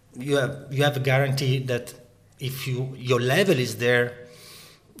you have a guarantee that if your level is there,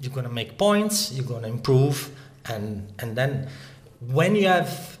 you're going to make points, you're going to improve, and then when you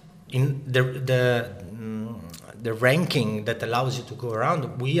have in the ranking that allows you to go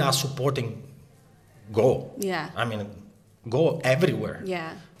around, we are supporting Go. Yeah. I mean, Go everywhere.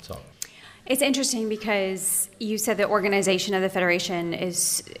 Yeah. So it's interesting because you said the organization of the federation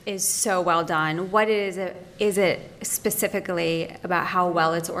is so well done. What is it specifically about how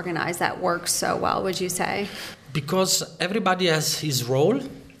well it's organized that works so well, would you say? Because everybody has his role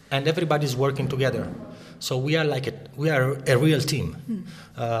and everybody's working together. So we are a real team.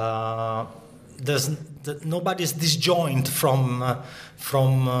 Nobody's disjoint from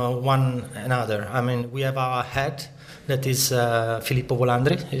one another. I mean, we have our head, that is Filippo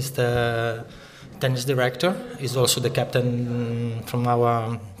Volandri, he's the tennis director. He's also the captain from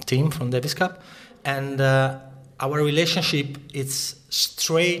our team, from Davis Cup. And our relationship is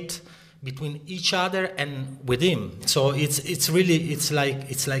straight between each other and with him. So it's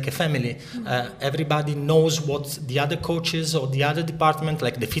like a family. Everybody knows what the other coaches or the other department,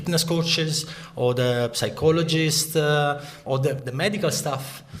 like the fitness coaches or the psychologists or the medical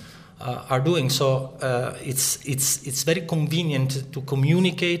staff are doing. So it's very convenient to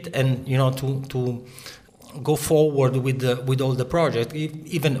communicate and to go forward with all the project.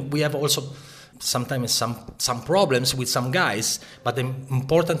 Even we have also sometimes some problems with some guys, but the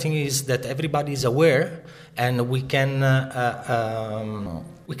important thing is that everybody is aware and we can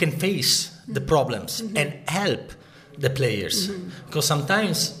face the problems and help the players. Because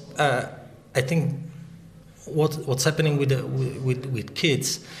sometimes I think what's happening with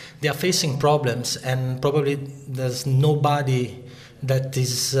kids, they are facing problems and probably there's nobody that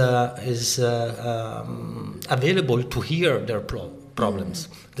is available to hear their problems.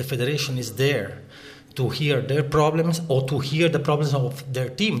 The federation is there to hear their problems or to hear the problems of their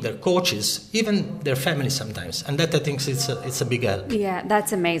team, their coaches, even their family sometimes. And that I think it's a big help. Yeah,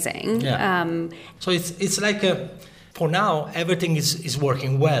 that's amazing. Yeah. So it's like for now everything is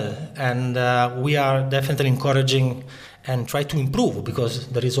working well, and we are definitely encouraging and try to improve, because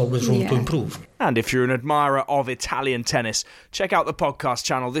there is always room to improve. And if you're an admirer of Italian tennis, check out the podcast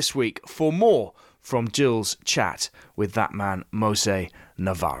channel this week for more from Jill's chat with that man, Mose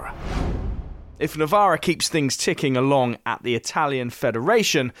Navarra. If Navarra keeps things ticking along at the Italian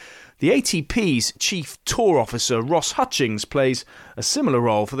Federation, the ATP's chief tour officer, Ross Hutchings, plays a similar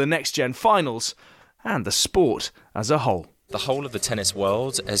role for the NextGen finals and the sport as a whole. The whole of the tennis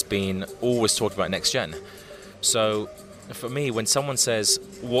world has been always talking about NextGen. So for me, when someone says,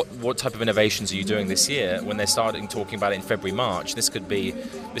 what type of innovations are you doing this year, when they're starting talking about it in February, March, this could be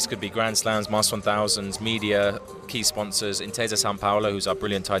Grand Slams, Master 1000s, media, key sponsors, Intesa San Paolo, who's our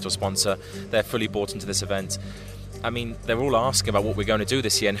brilliant title sponsor. They're fully bought into this event. I mean, they're all asking about what we're going to do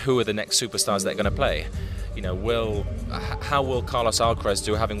this year and who are the next superstars that are going to play. how will Carlos Alcaraz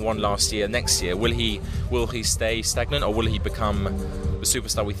do, having won last year, next year? Will he stay stagnant, or will he become the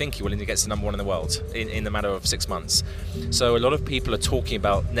superstar we think he will, and he gets to number one in the world in the matter of 6 months? So a lot of people are talking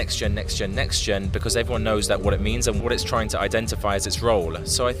about next gen because everyone knows that what it means and what it's trying to identify as its role.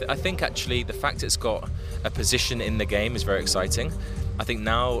 So I think actually the fact it's got a position in the game is very exciting. I think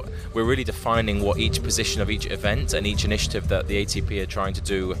now we're really defining what each position of each event and each initiative that the ATP are trying to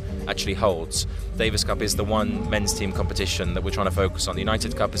do actually holds. Davis Cup is the one men's team competition that we're trying to focus on. The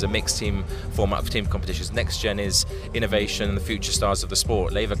United Cup is a mixed team format of team competitions. Next Gen is innovation and the future stars of the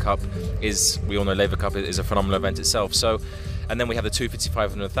sport. Laver Cup we all know Laver Cup is a phenomenal event itself. So, and then we have the 250,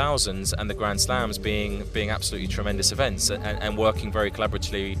 500, 1000s and the Grand Slams being absolutely tremendous events and working very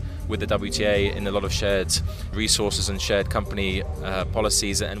collaboratively with the WTA in a lot of shared resources and shared company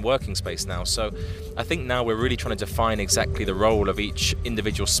policies and working space now. So I think now we're really trying to define exactly the role of each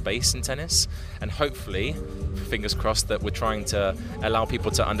individual space in tennis, and hopefully, fingers crossed, that we're trying to allow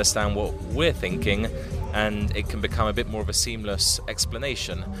people to understand what we're thinking, and it can become a bit more of a seamless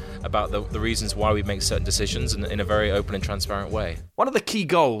explanation about the reasons why we make certain decisions in a very open and transparent way. One of the key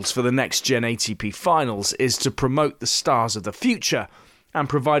goals for the NextGen ATP Finals is to promote the stars of the future and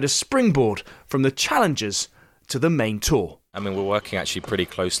provide a springboard from the challengers to the main tour. I mean, we're working actually pretty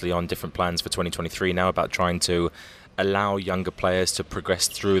closely on different plans for 2023 now about trying to allow younger players to progress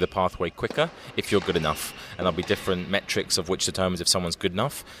through the pathway quicker if you're good enough. And there'll be different metrics of which determines if someone's good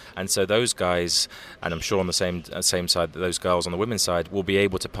enough. And so those guys, and I'm sure on the same side, those girls on the women's side, will be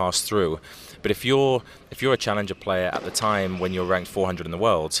able to pass through. But if you're a challenger player at the time when you're ranked 400 in the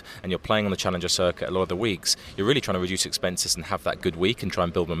world and you're playing on the challenger circuit a lot of the weeks, you're really trying to reduce expenses and have that good week and try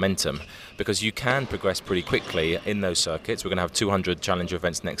and build momentum, because you can progress pretty quickly in those circuits. We're going to have 200 challenger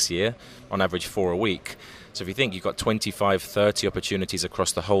events next year, on average 4 a week. So if you think you've got 25, 30 opportunities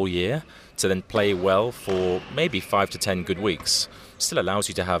across the whole year to then play well for maybe 5 to 10 good weeks, still allows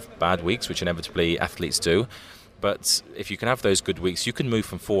you to have bad weeks, which inevitably athletes do. But if you can have those good weeks, you can move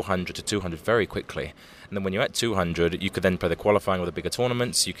from 400 to 200 very quickly. And then when you're at 200, you could then play the qualifying of the bigger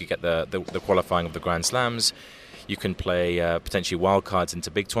tournaments, you could get the qualifying of the Grand Slams, you can play potentially wildcards into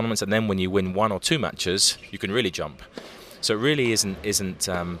big tournaments, and then when you win 1 or 2 matches, you can really jump. So it really isn't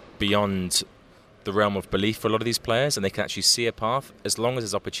beyond the realm of belief for a lot of these players, and they can actually see a path as long as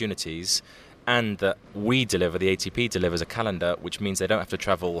there's opportunities, and that we deliver, the ATP delivers a calendar, which means they don't have to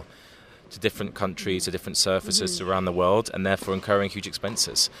travel to different countries, to different surfaces around the world, and therefore incurring huge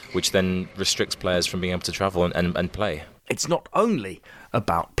expenses, which then restricts players from being able to travel and play. It's not only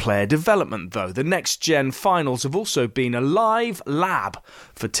about player development, though. The NextGen Finals have also been a live lab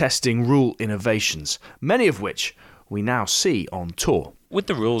for testing rule innovations, many of which we now see on tour. With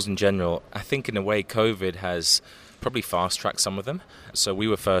the rules in general, I think in a way COVID has probably fast-tracked some of them. So we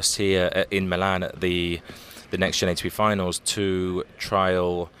were first here in Milan at the NextGen ATP Finals to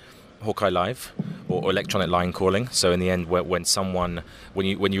trial Hawkeye Live or electronic line calling. So in the end, when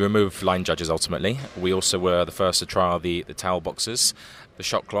you remove line judges ultimately, we also were the first to trial the towel boxes, the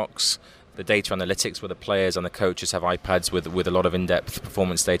shot clocks, the data analytics, where the players and the coaches have iPads with a lot of in-depth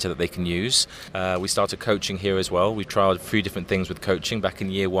performance data that they can use. We started coaching here as well. We trialled a few different things with coaching. Back in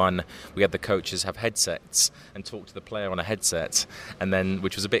year 1, we had the coaches have headsets and talk to the player on a headset, and then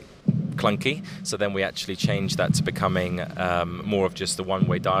which was a bit clunky. So then we actually changed that to becoming more of just the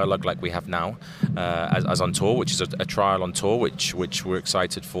one-way dialogue like we have now as on tour, which is a trial on tour, which we're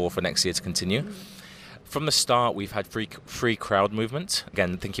excited for next year to continue. From the start, we've had free crowd movement.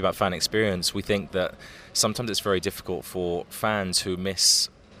 Again, thinking about fan experience, we think that sometimes it's very difficult for fans who miss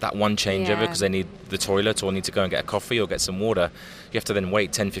that one changeover because they need the toilet or need to go and get a coffee or get some water. You have to then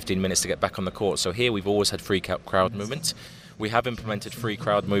wait 10, 15 minutes to get back on the court. So here we've always had free crowd movement. We have implemented free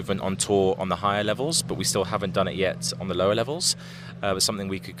crowd movement on tour on the higher levels, but we still haven't done it yet on the lower levels. It's something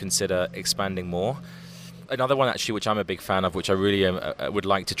we could consider expanding more. Another one actually which I'm a big fan of, which I really would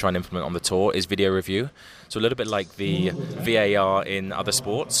like to try and implement on the tour, is video review. So a little bit like the VAR in other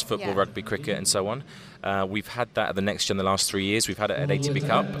sports, football, rugby, cricket and so on. We've had that at the NextGen the last 3 years. We've had it at ATP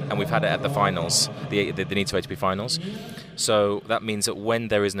Cup and we've had it at the finals, the NITO ATP finals. So that means that when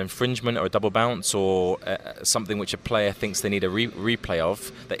there is an infringement or a double bounce or something which a player thinks they need a replay of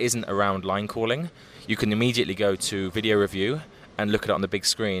that isn't around line calling, you can immediately go to video review and look at it on the big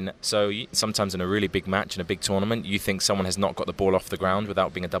screen. So sometimes in a really big match, in a big tournament, you think someone has not got the ball off the ground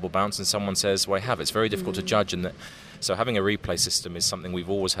without being a double bounce, and someone says, well, I have. It's very difficult to judge. So having a replay system is something we've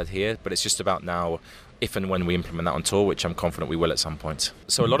always had here, but it's just about now if and when we implement that on tour, which I'm confident we will at some point.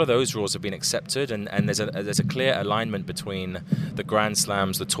 So a lot of those rules have been accepted, and there's a clear alignment between the Grand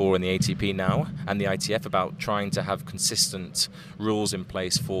Slams, the Tour and the ATP now, and the ITF about trying to have consistent rules in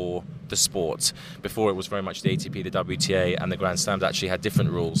place for the sport. Before it was very much the ATP, the WTA and the Grand Slams actually had different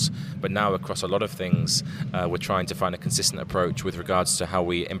rules, but now across a lot of things we're trying to find a consistent approach with regards to how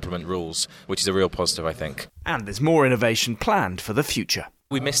we implement rules, which is a real positive, I think. And there's more innovation planned for the future.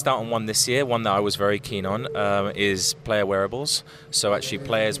 We missed out on one this year. One that I was very keen on is player wearables. So actually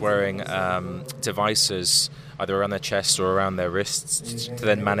players wearing devices either around their chest or around their wrists to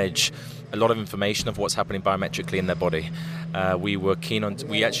then manage a lot of information of what's happening biometrically in their body.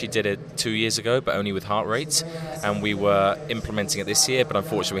 We actually did it 2 years ago, but only with heart rate, and we were implementing it this year, but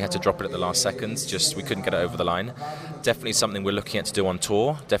unfortunately we had to drop it at the last second. We couldn't get it over the line. Definitely something we're looking at to do on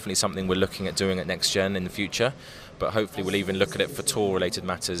tour. Definitely something we're looking at doing at NextGen in the future. But hopefully we'll even look at it for tour-related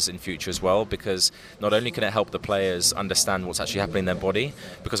matters in future as well, because not only can it help the players understand what's actually happening in their body,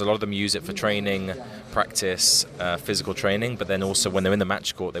 because a lot of them use it for training, practice, physical training, but then also when they're in the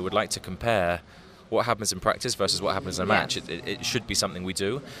match court, they would like to compare what happens in practice versus what happens in a match. It should be something we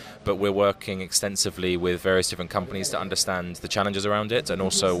do, but we're working extensively with various different companies to understand the challenges around it and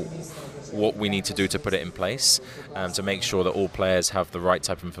also what we need to do to put it in place to make sure that all players have the right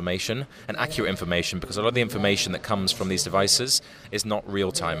type of information and accurate information, because a lot of the information that comes from these devices is not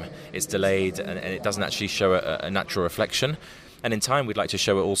real time. It's delayed and it doesn't actually show a natural reflection. And in time, we'd like to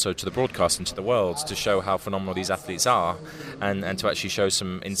show it also to the broadcast and to the world, to show how phenomenal these athletes are, and to actually show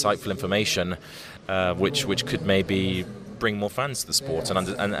some insightful information which could maybe bring more fans to the sport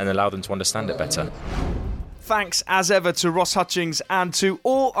and allow them to understand it better. Thanks as ever to Ross Hutchings and to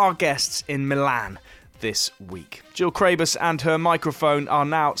all our guests in Milan this week. Jill Krabus and her microphone are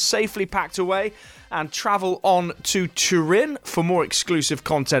now safely packed away and travel on to Turin for more exclusive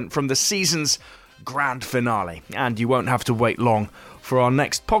content from the season's grand finale. And you won't have to wait long for our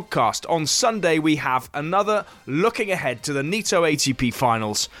next podcast. On Sunday, we have another looking ahead to the Nitto ATP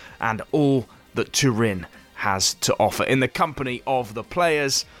finals and all that Turin has to offer in the company of the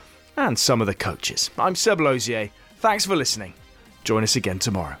players and some of the coaches. I'm Seb Lozier. Thanks for listening. Join us again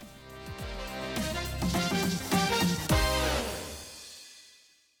tomorrow.